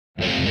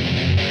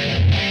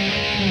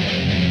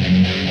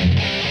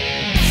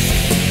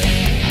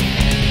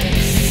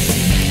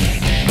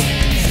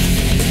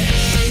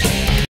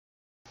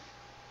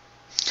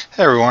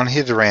Hey everyone,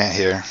 Heated Rant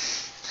here,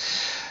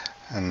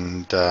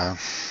 and the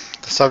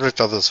subject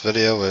of this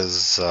video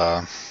is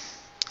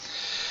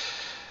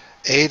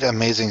 8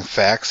 amazing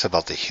facts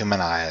about the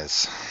human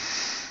eyes.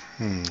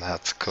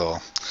 That's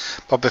cool.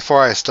 But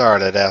before I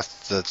start, I'd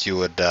ask that you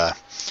would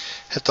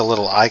hit the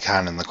little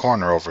icon in the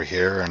corner over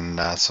here and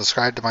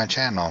subscribe to my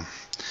channel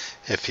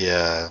if you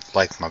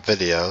like my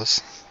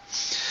videos.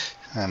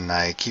 And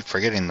I keep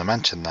forgetting to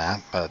mention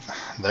that, but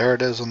there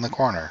it is in the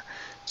corner.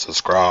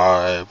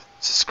 Subscribe,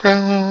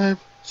 subscribe,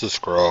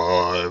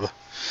 subscribe.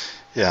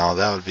 You know,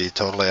 that would be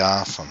totally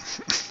awesome.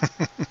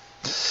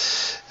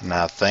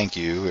 Now, thank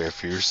you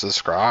if you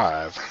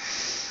subscribe.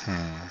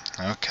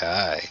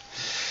 Okay.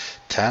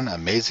 10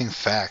 amazing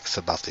facts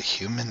about the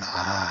human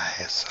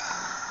eyes.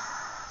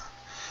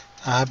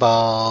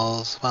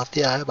 Eyeballs. About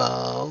the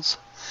eyeballs.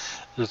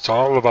 It's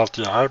all about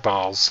the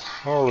eyeballs.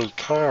 Holy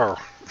cow.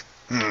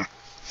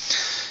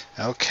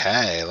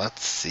 Okay,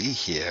 let's see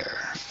here.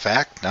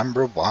 Fact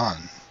number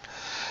 1.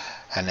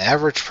 An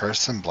average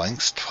person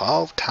blinks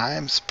 12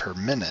 times per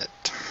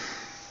minute.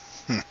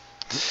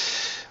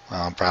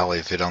 Well, probably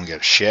if you don't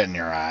get shit in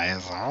your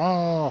eyes.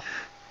 Oh,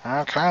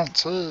 I can't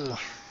see.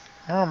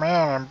 Oh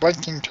man, I'm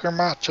blinking too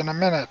much in a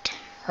minute.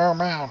 Oh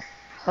man.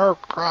 Oh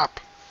crap.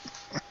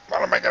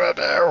 What am I gonna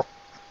do?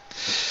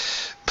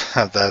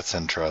 That's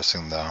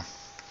interesting though.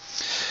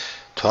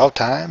 12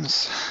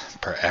 times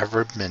per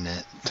every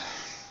minute.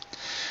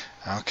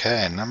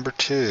 Okay, number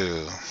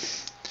 2.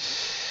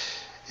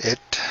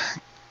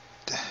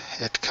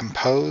 It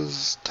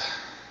composed...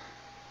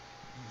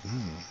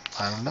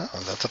 I don't know,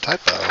 that's a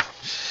typo.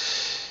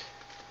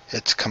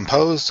 It's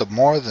composed of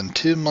more than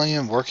 2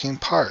 million working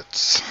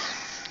parts.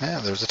 Yeah,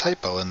 there's a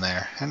typo in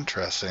there.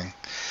 Interesting.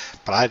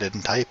 But I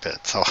didn't type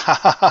it, so ha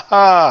ha ha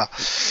ha!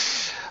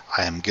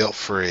 I am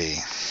guilt-free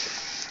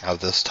of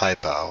this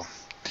typo.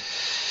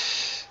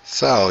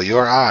 So,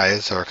 your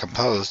eyes are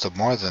composed of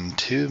more than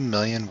 2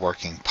 million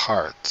working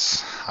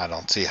parts. I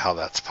don't see how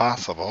that's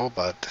possible,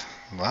 but,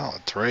 well,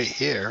 it's right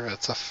here.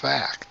 It's a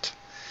fact.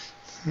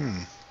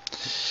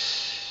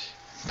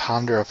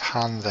 Ponder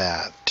upon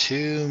that.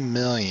 2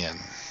 million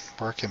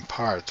working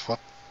parts. What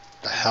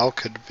the hell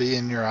could be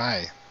in your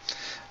eye?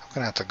 I'm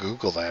gonna have to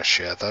Google that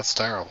shit. That's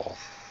terrible.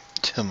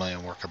 2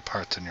 million working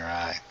parts in your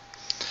eye.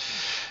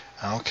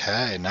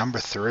 Okay, number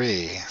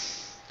 3.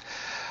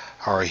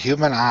 Our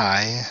human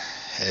eye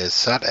is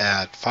set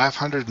at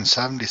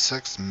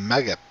 576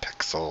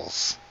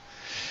 megapixels.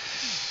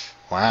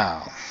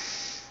 Wow.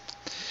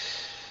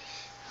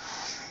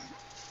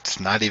 It's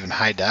not even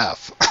high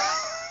def.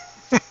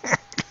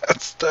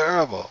 That's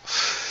terrible.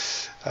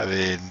 I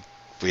mean,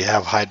 we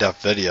have high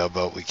def video,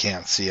 but we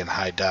can't see in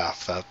high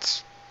def.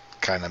 That's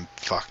kind of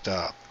fucked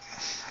up.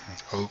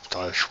 Oops,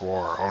 I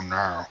swore. Oh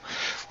no.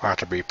 We'll have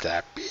to beep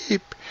that.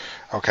 Beep.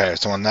 Okay,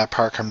 so when that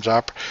part comes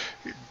up,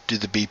 do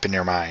the beep in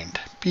your mind.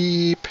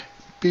 Beep.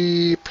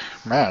 Beep.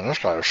 Man, this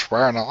guy's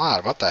swearing a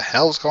lot. What the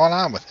hell's going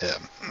on with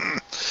him?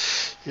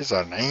 He's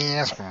an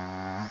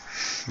asshole.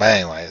 But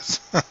anyways.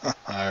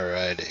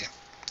 Alrighty.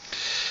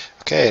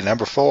 Okay,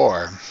 number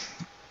 4.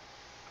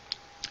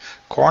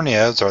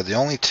 Corneas are the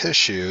only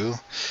tissue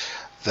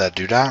that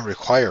do not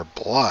require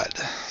blood.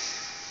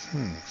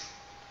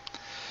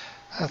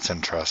 That's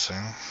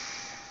interesting.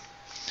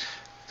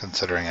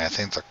 Considering I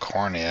think the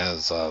cornea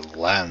is a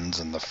lens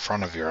in the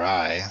front of your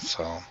eye,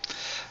 so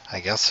I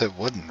guess it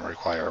wouldn't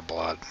require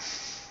blood.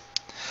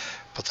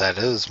 But that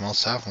is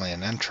most definitely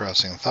an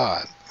interesting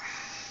thought.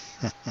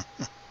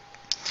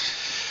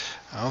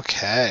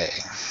 Okay.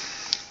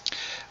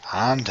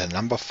 On to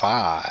number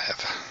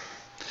 5.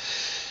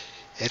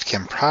 It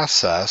can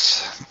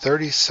process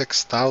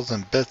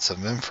 36,000 bits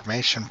of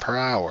information per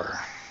hour.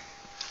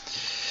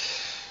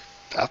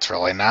 That's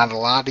really not a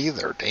lot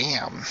either,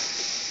 damn.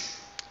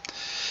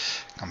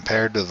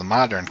 Compared to the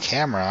modern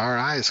camera, our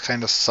eyes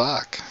kind of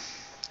suck.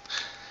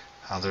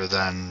 Other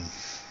than,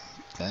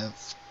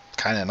 it's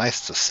kind of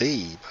nice to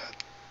see, but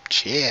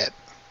shit.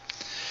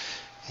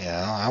 You know,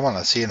 I want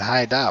to see in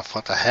high def,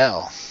 what the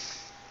hell?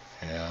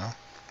 You know?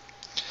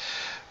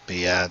 But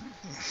yet,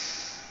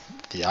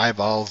 the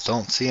eyeballs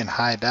don't see in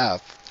high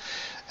def,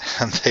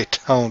 and they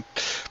don't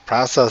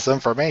process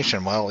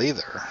information well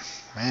either.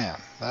 Man,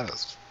 that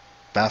is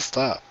messed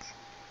up.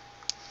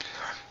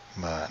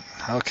 But,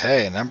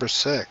 okay, number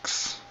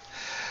 6.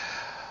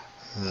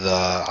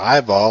 The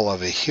eyeball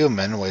of a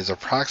human weighs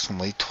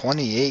approximately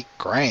 28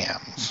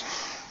 grams.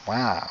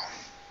 Wow.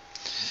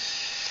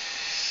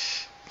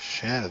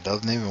 Shit, it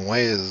doesn't even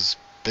weigh as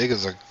big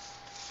as an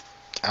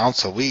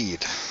ounce of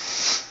weed.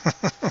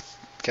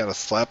 Gotta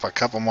slap a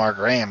couple more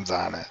grams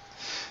on it.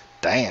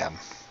 Damn.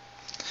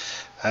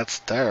 That's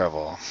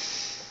terrible.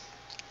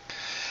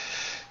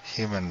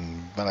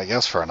 But I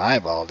guess for an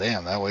eyeball,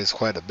 damn, that weighs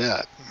quite a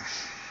bit.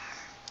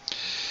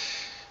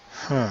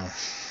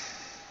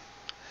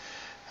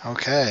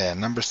 Okay,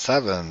 and number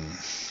 7.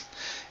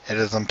 It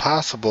is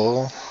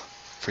impossible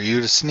for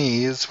you to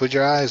sneeze with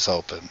your eyes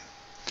open.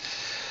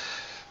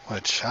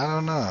 Which, I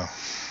don't know.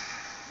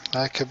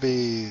 That could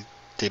be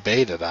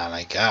debated on,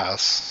 I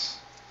guess.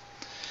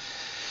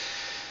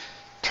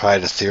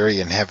 tried a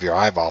theory and have your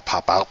eyeball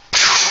pop out.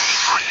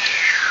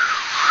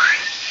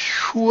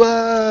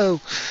 Whoa!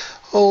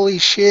 Holy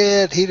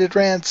shit! Heated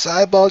Rant's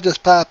eyeball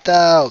just popped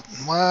out.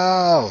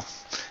 Wow!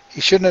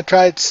 He shouldn't have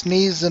tried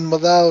sneezing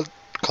without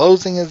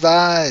closing his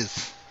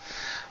eyes.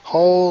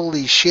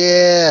 Holy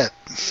shit!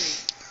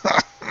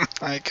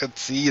 I could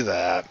see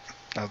that.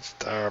 That's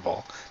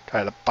terrible.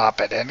 Try to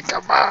pop it in.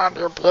 Come on,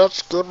 you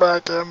bitch, get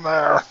back in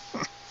there.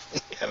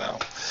 You know.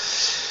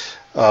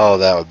 Oh,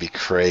 that would be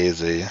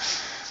crazy.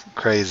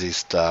 Crazy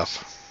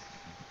stuff.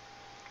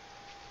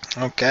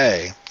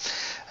 Okay.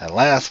 And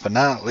last but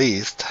not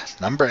least,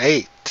 number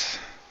 8.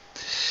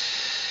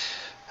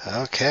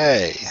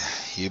 Okay.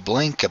 You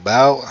blink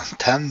about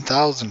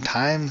 10,000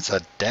 times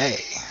a day.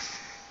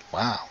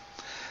 Wow.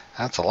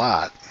 That's a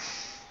lot.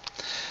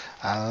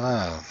 I don't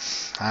know.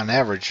 On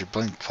average, you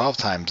blink 12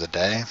 times a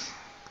day.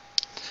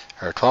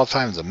 Or 12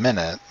 times a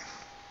minute.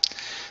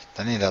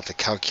 Then you'd have to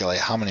calculate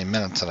how many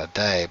minutes in a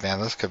day.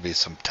 Man, this could be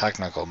some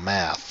technical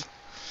math.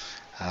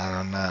 I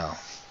don't know.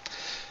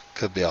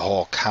 Could be a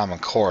whole Common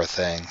Core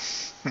thing.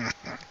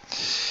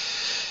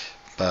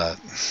 But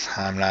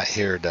I'm not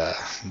here to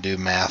do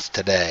math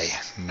today.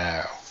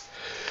 No.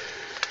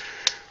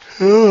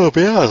 Oh,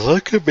 man,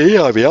 look at me.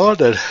 I'm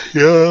yawning.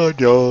 Yawn,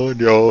 yawn,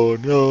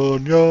 yawn,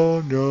 yawn,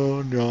 yawn,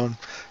 yawn, yawn.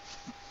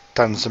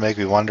 Tends to make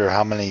me wonder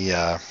how many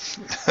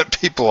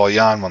people will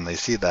yawn when they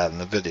see that in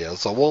the video.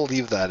 So we'll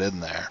leave that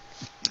in there.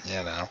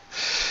 You know.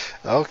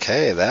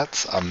 Okay,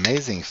 that's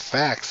amazing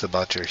facts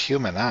about your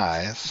human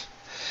eyes.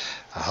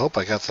 I hope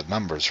I got the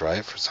numbers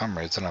right. For some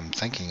reason, I'm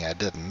thinking I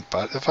didn't.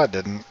 But if I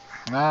didn't,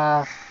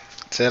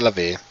 c'est la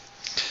vie.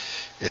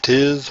 It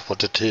is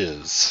what it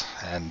is.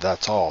 And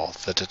that's all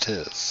that it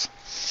is.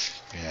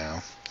 You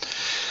know.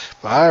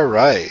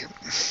 Alright.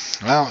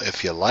 Well,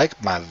 if you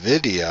like my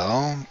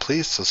video,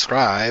 please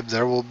subscribe.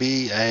 There will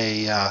be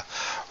a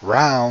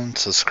round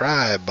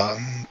subscribe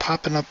button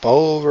popping up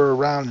over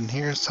around in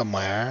here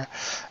somewhere.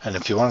 And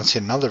if you want to see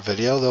another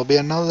video, there'll be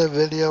another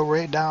video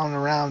right down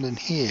around in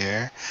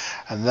here.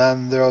 And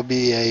then there'll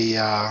be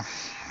a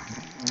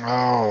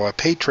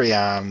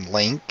Patreon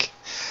link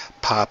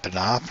popping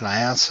up. And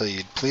I ask that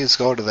you please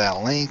go to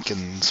that link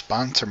and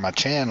sponsor my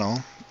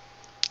channel.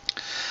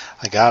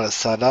 I got it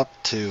set up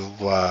to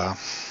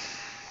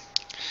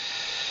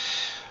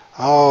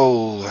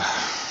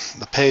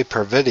the pay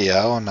per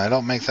video, and I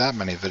don't make that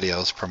many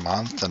videos per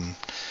month, and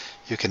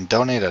you can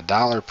donate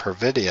 $1 per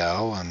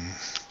video, and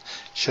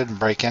shouldn't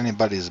break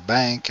anybody's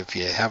bank if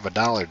you have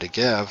 $1 to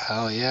give.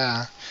 Hell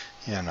yeah,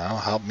 you know,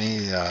 help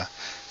me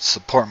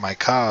support my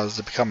cause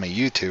to become a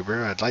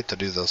YouTuber. I'd like to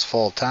do this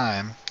full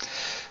time,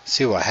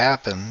 see what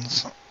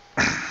happens.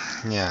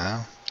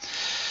 Yeah.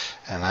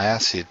 And I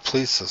ask you to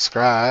please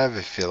subscribe.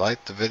 If you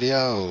like the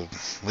video,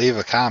 leave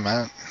a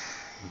comment.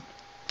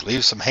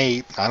 Leave some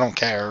hate. I don't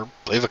care.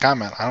 Leave a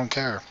comment. I don't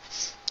care.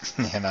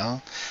 You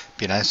know,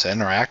 be nice to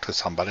interact with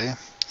somebody.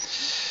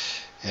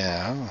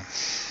 Yeah.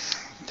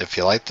 If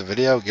you like the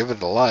video, give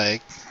it a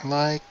like.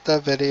 Like the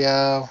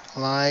video.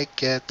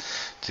 Like it.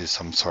 Do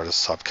some sort of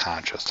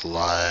subconscious.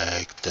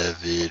 Like the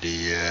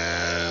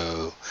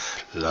video.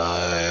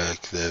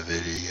 Like the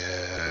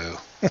video.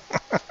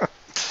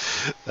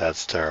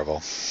 That's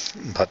terrible.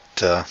 But,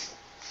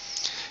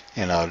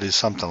 you know, do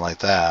something like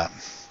that.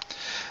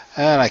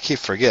 And I keep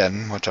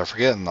forgetting, which I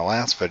forget in the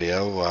last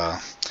video,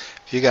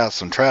 if you got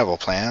some travel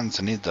plans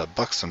and need to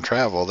book some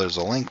travel, there's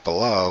a link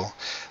below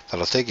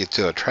that'll take you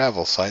to a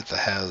travel site that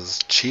has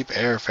cheap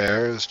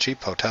airfares,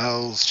 cheap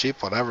hotels,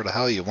 cheap whatever the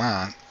hell you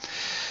want.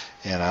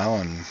 You know,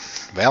 and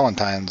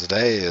Valentine's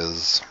Day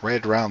is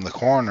right around the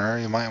corner.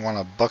 You might want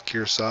to book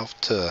yourself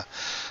to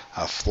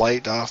a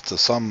flight off to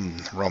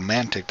some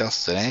romantic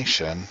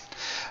destination.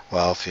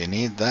 Well, if you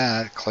need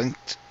that, click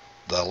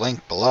the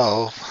link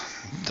below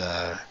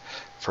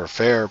for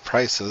fair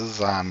prices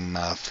on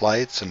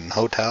flights and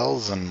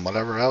hotels and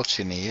whatever else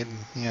you need,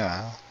 you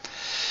know.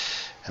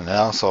 And it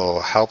also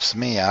helps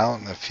me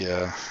out if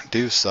you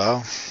do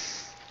so.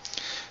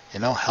 You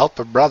know, help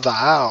a brother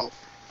out.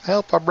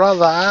 Help a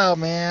brother out,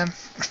 man.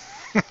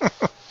 You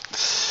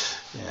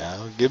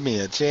know, give me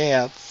a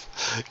chance.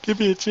 Give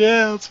me a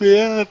chance,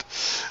 man.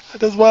 I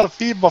just want to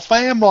feed my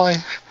family.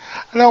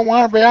 I don't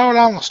want to be out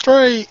on the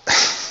street.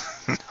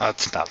 No,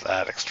 it's not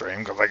that extreme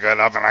because I get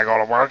up and I go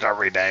to work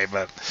every day.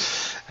 But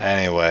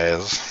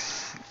anyways,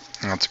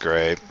 that's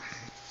great.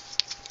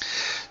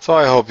 So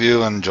I hope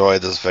you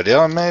enjoyed this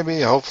video, and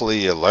maybe, hopefully,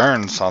 you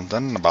learned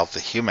something about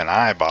the human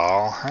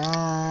eyeball.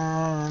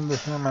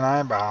 The human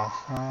eyeball.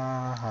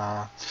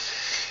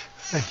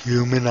 The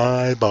human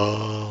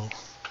eyeball.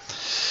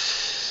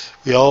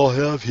 We all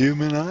have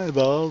human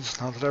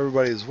eyeballs. Not that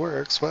everybody's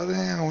works, but you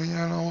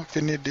know, what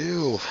can you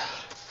do?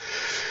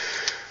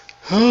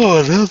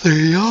 Oh, another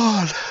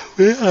yawn.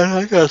 Man,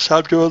 I gotta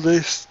stop doing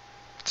this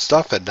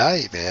stuff at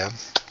night, man.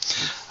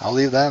 I'll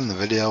leave that in the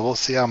video. We'll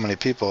see how many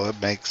people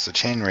it makes a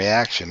chain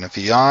reaction. If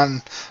you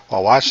yawn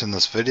while watching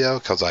this video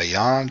because I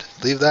yawned,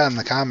 leave that in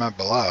the comment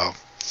below.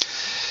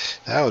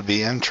 That would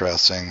be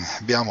interesting.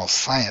 It'd be almost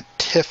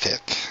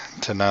scientific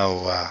to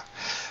know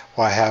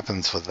what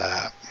happens with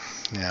that.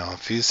 You know,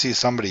 if you see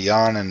somebody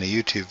yawn in a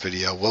YouTube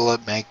video, will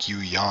it make you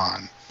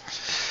yawn?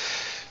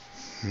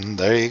 And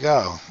there you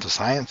go. The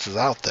science is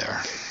out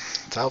there.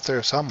 It's out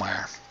there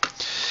somewhere.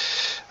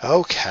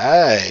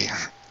 Okay.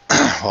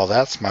 Well,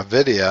 that's my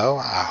video.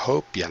 I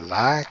hope you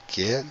like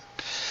it.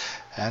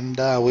 And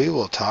we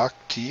will talk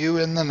to you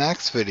in the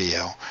next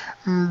video.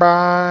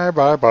 Bye,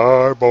 bye,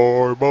 bye,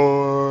 bye,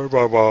 bye,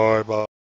 bye, bye, bye.